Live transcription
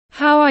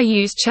I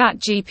use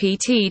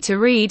ChatGPT to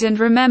read and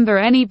remember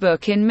any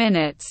book in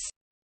minutes.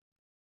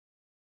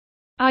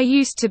 I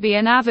used to be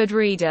an avid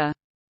reader.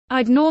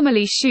 I'd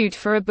normally shoot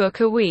for a book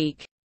a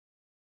week.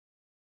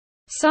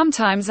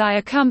 Sometimes I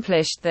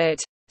accomplished that,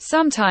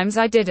 sometimes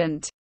I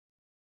didn't.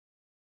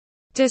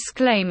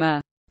 Disclaimer.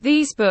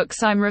 These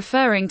books I'm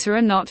referring to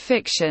are not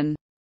fiction.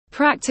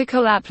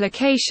 Practical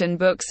application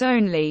books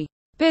only.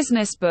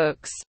 Business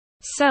books.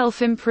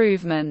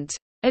 Self-improvement.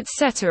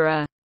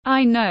 Etc.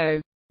 I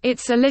know.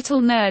 It's a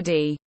little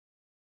nerdy.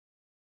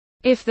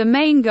 If the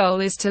main goal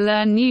is to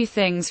learn new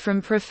things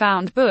from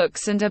profound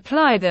books and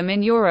apply them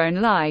in your own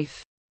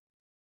life,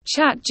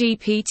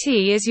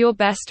 ChatGPT is your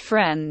best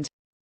friend.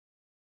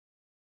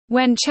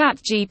 When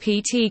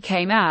ChatGPT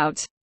came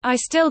out, I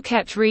still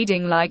kept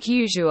reading like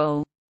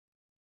usual.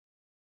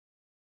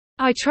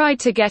 I tried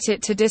to get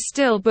it to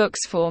distill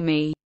books for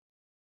me,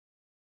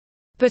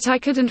 but I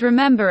couldn't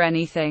remember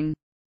anything.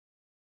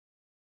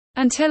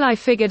 Until I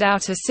figured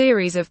out a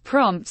series of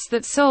prompts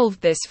that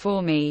solved this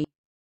for me.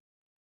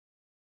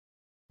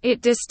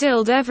 It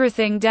distilled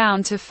everything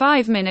down to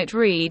 5-minute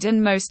read,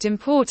 and most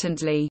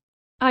importantly,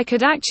 I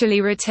could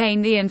actually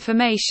retain the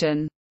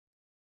information.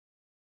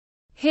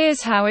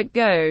 Here's how it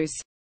goes.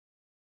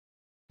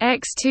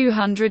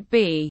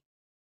 X200B.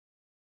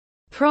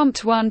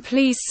 Prompt 1.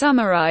 Please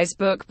summarize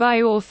book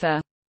by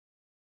author.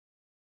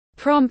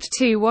 Prompt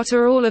 2. What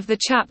are all of the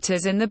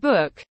chapters in the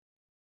book?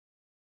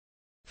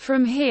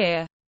 From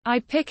here, I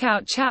pick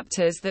out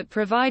chapters that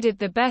provided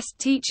the best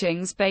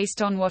teachings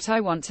based on what I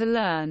want to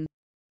learn.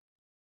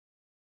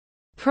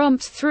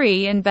 Prompt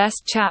 3. In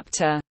best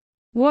chapter.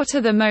 What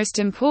are the most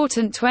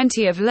important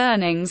 20 of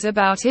learnings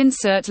about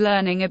insert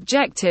learning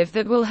objective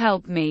that will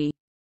help me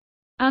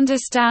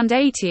understand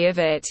 80 of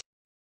it?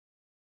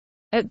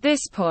 At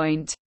this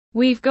point,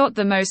 we've got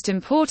the most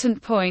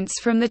important points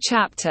from the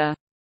chapter,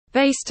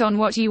 based on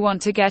what you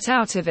want to get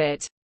out of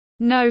it.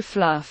 No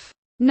fluff.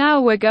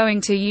 Now we're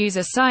going to use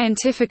a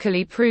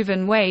scientifically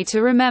proven way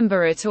to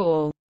remember it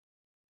all.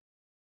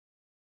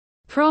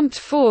 Prompt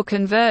 4.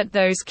 Convert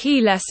those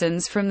key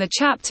lessons from the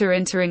chapter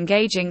into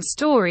engaging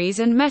stories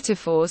and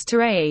metaphors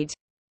to aid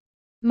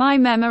my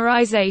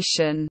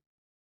memorization.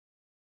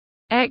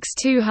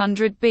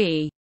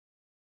 X200B.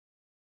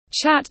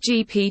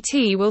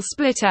 ChatGPT will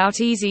split out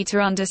easy to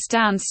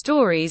understand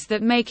stories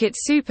that make it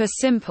super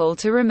simple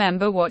to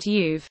remember what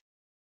you've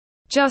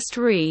just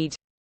read.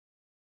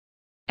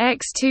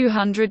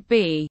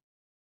 X200B.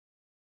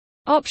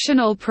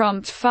 Optional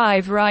prompt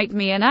 5. Write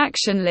me an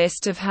action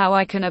list of how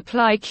I can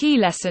apply key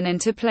lesson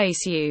into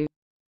place you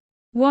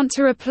want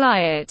to apply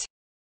it.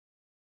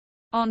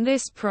 On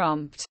this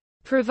prompt,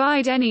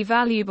 provide any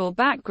valuable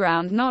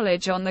background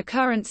knowledge on the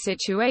current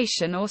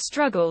situation or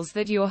struggles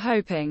that you're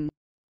hoping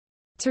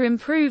to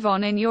improve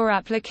on in your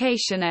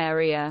application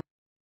area.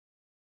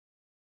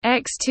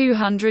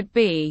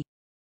 X200B.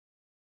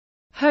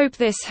 Hope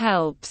this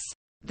helps.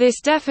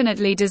 This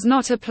definitely does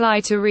not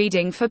apply to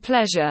reading for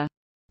pleasure.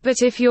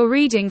 But if you're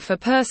reading for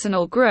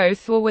personal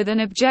growth or with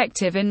an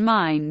objective in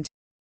mind,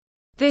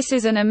 this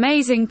is an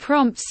amazing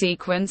prompt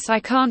sequence I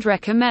can't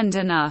recommend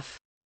enough.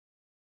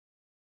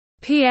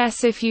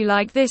 P.S. If you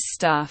like this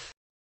stuff,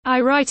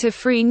 I write a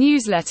free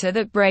newsletter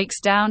that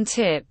breaks down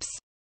tips,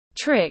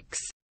 tricks,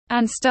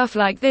 and stuff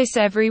like this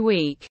every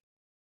week.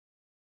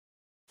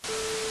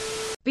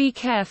 Be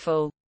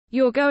careful.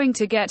 You're going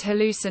to get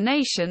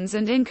hallucinations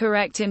and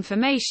incorrect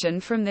information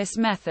from this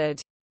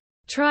method.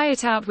 Try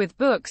it out with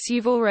books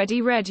you've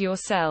already read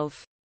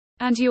yourself,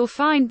 and you'll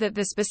find that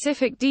the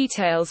specific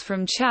details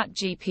from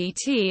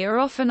ChatGPT are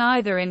often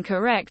either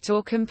incorrect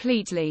or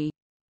completely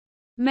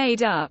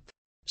made up.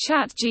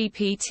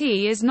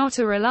 ChatGPT is not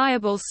a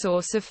reliable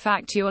source of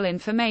factual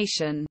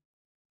information.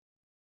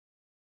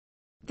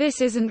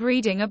 This isn't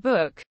reading a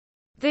book.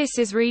 This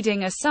is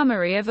reading a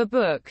summary of a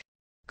book.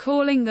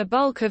 Calling the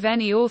bulk of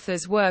any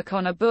author's work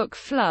on a book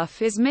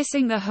fluff is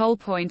missing the whole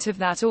point of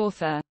that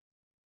author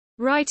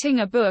writing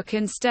a book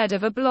instead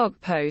of a blog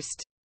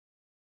post.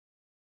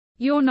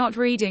 You're not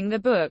reading the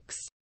books.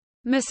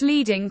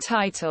 Misleading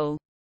title.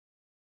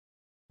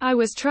 I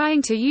was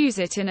trying to use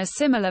it in a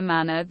similar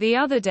manner the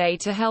other day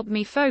to help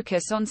me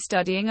focus on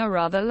studying a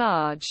rather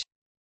large,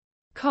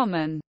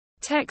 common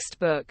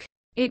textbook.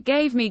 It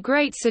gave me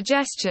great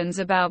suggestions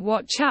about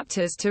what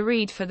chapters to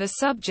read for the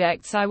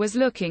subjects I was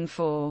looking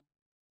for.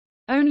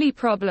 Only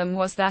problem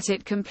was that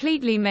it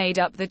completely made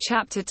up the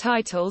chapter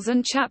titles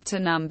and chapter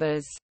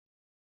numbers.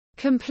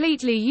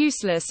 Completely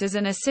useless as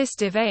an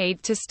assistive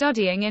aid to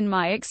studying in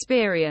my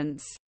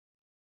experience.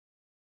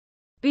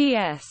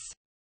 BS.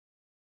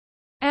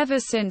 Ever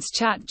since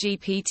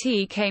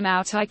ChatGPT came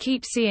out, I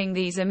keep seeing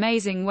these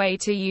amazing way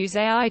to use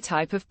AI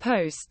type of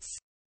posts.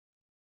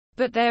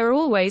 But they're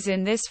always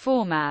in this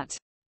format.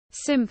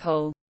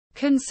 Simple,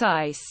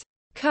 concise,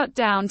 cut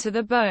down to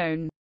the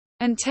bone,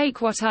 and take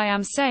what I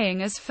am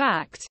saying as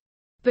fact.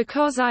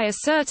 Because I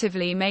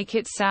assertively make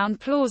it sound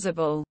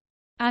plausible.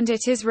 And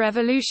it is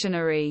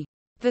revolutionary.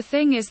 The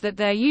thing is that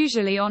they're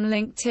usually on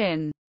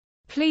LinkedIn.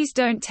 Please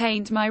don't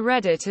taint my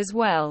Reddit as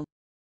well.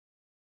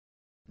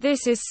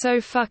 This is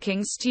so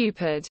fucking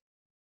stupid.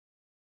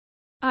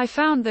 I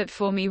found that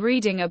for me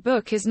reading a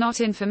book is not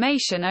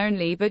information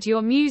only but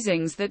your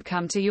musings that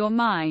come to your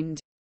mind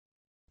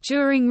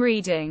during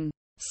reading.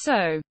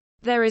 So,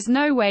 there is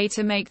no way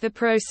to make the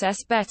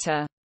process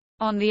better.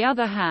 On the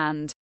other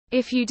hand,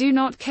 if you do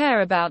not care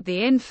about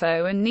the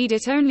info and need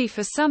it only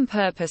for some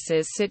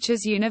purposes such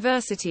as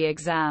university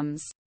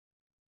exams,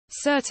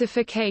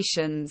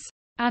 certifications,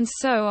 and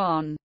so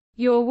on,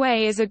 your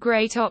way is a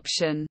great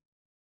option.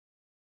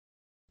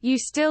 You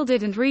still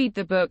didn't read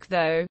the book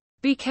though.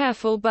 Be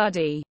careful,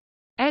 buddy.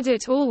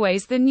 Edit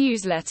always the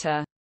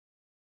newsletter.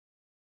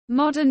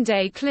 Modern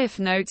day Cliff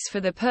Notes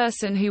for the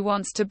person who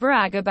wants to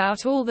brag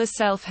about all the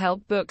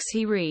self-help books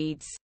he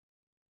reads,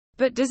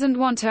 but doesn't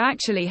want to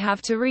actually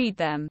have to read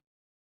them.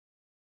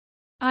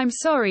 I'm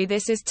sorry,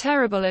 this is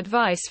terrible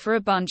advice for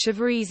a bunch of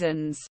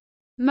reasons.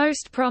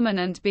 Most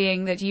prominent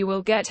being that you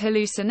will get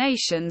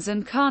hallucinations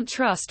and can't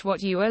trust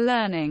what you are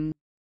learning.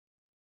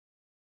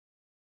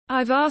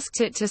 I've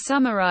asked it to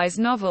summarize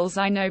novels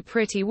I know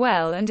pretty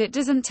well and it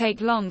doesn't take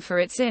long for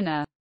its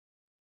inner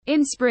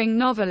in-spring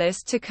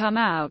novelist to come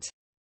out,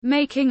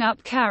 making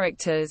up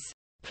characters,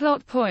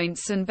 plot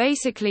points and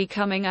basically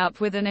coming up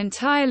with an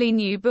entirely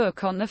new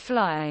book on the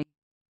fly.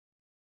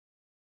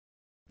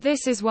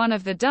 This is one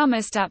of the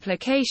dumbest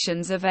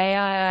applications of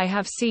AI I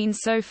have seen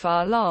so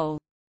far, lol.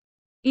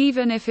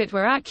 Even if it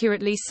were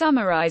accurately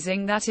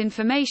summarizing that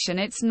information,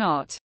 it's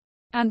not.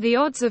 And the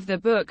odds of the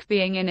book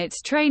being in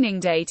its training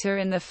data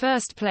in the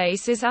first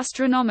place is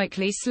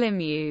astronomically slim.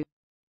 You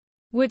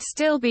would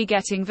still be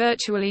getting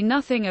virtually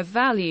nothing of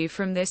value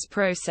from this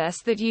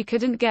process that you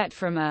couldn't get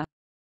from a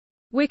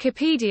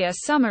Wikipedia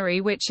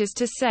summary, which is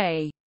to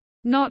say,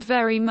 not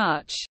very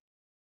much.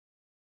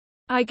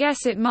 I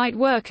guess it might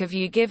work if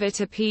you give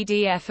it a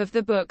PDF of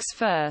the books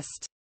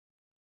first.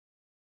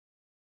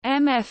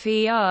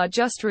 MFER,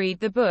 just read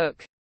the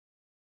book.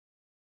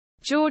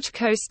 George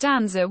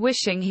Costanza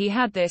wishing he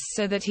had this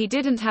so that he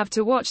didn't have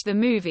to watch the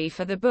movie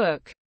for the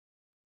book.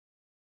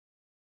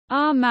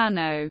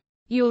 Mano.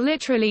 You'll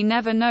literally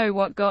never know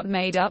what got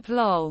made up,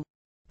 lol.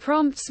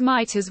 Prompts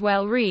might as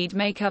well read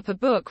make up a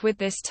book with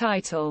this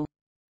title.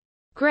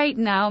 Great,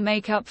 now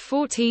make up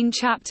 14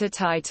 chapter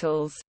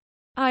titles.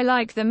 I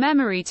like the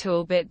memory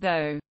tool bit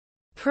though.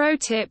 Pro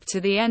tip: to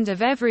the end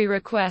of every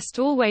request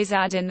always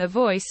add in the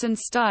voice and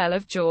style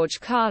of George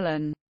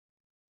Carlin.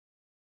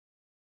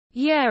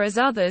 Yeah, as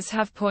others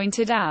have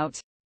pointed out,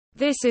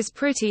 this is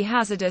pretty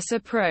hazardous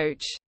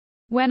approach.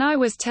 When I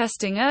was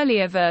testing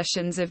earlier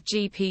versions of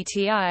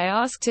GPT, I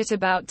asked it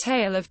about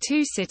Tale of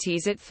Two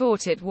Cities. It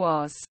thought it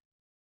was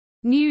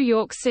New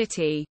York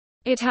City.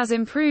 It has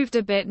improved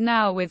a bit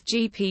now with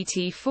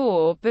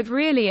GPT-4, but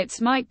really it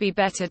might be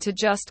better to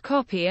just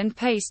copy and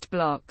paste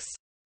blocks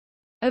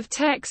of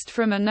text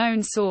from a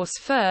known source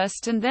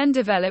first and then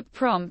develop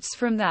prompts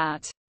from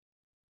that.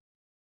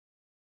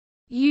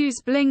 Use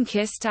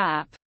Blinkist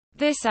app.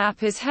 This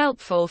app is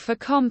helpful for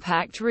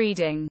compact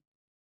reading.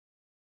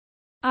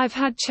 I've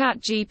had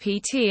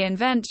ChatGPT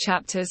invent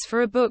chapters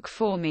for a book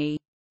for me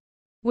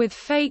with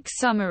fake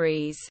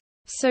summaries,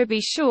 so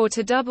be sure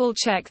to double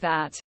check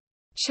that.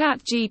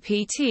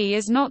 ChatGPT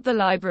is not the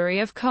Library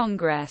of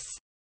Congress.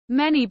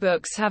 Many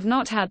books have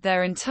not had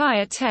their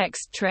entire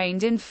text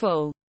trained in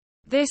full.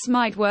 This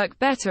might work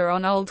better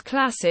on old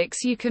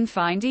classics you can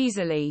find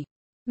easily.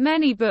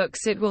 Many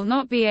books it will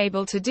not be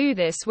able to do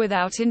this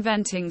without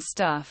inventing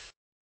stuff.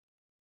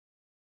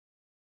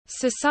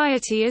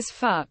 Society is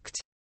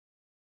fucked.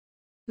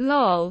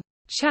 Lol.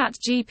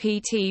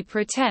 ChatGPT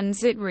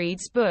pretends it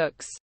reads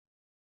books.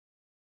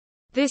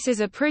 This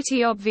is a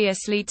pretty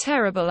obviously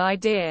terrible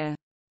idea.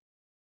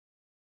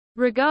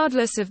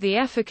 Regardless of the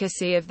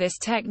efficacy of this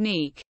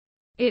technique,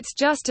 it's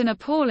just an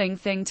appalling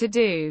thing to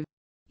do.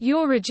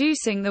 You're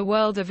reducing the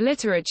world of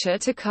literature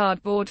to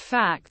cardboard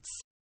facts,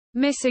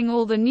 missing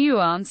all the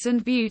nuance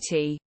and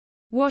beauty.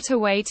 What a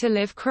way to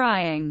live,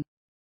 crying.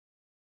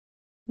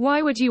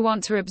 Why would you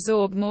want to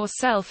absorb more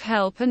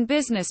self-help and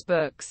business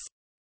books?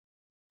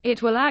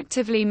 It will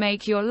actively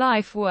make your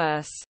life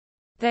worse.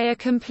 They are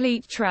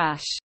complete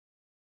trash.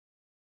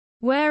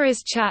 Where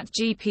is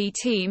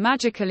ChatGPT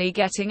magically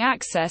getting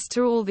access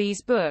to all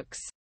these books?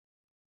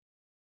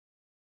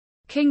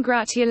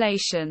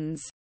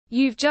 Congratulations.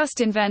 You've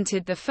just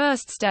invented the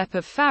first step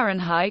of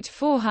Fahrenheit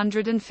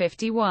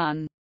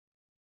 451.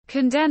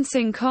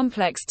 Condensing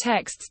complex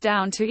texts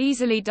down to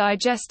easily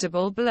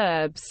digestible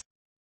blurbs.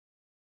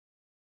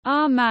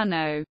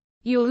 Mano.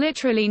 You'll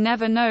literally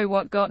never know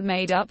what got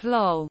made up,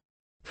 lol.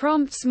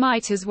 Prompts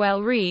might as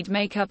well read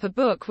make up a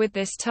book with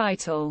this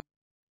title.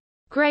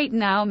 Great,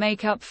 now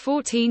make up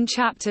 14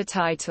 chapter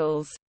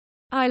titles.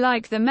 I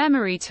like the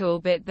memory tool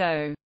bit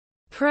though.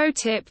 Pro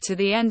tip: to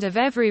the end of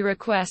every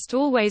request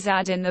always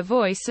add in the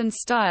voice and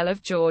style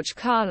of George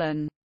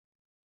Carlin.